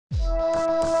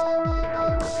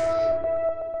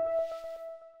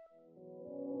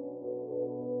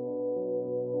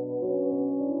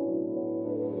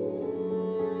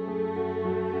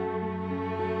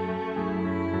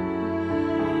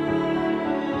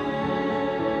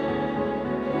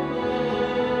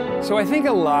So I think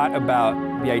a lot about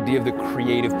the idea of the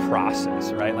creative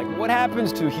process, right? Like what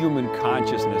happens to human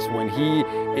consciousness when he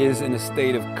is in a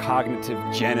state of cognitive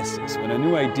genesis, when a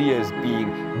new idea is being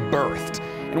birthed.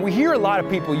 And we hear a lot of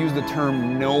people use the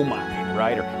term no mind,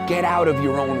 right? Or get out of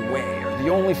your own way, or the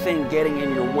only thing getting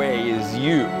in your way is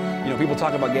you. You know, people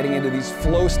talk about getting into these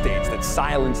flow states that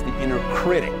silence the inner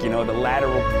critic, you know, the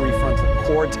lateral prefrontal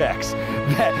cortex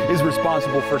that is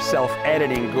responsible for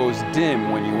self-editing goes dim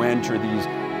when you enter these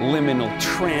liminal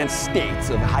trance states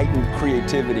of heightened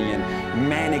creativity and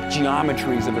manic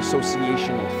geometries of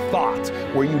associational thought,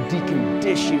 where you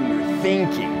decondition your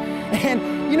thinking.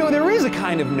 And, you know, there is a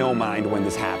kind of no mind when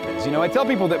this happens. You know, I tell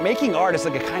people that making art is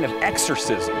like a kind of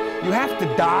exorcism. You have to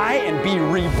die and be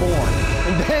reborn.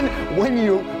 And then when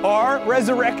you are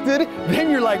resurrected, then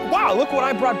you're like, wow, look what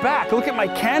I brought back. Look at my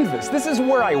canvas. This is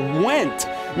where I went.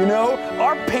 You know,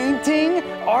 our painting,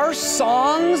 our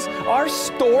songs, our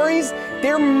stories,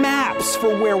 they're maps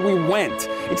for where we went.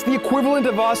 It's the equivalent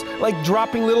of us like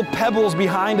dropping little pebbles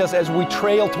behind us as we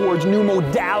trail towards new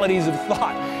modalities of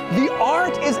thought. The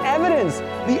art is evidence.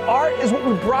 The art is what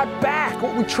we brought back,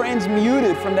 what we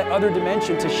transmuted from that other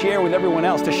dimension to share with everyone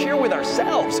else, to share with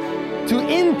ourselves, to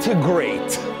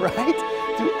integrate, right?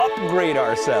 To upgrade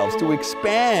ourselves, to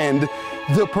expand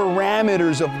the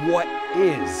parameters of what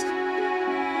is,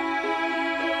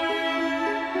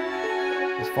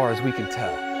 as far as we can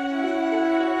tell.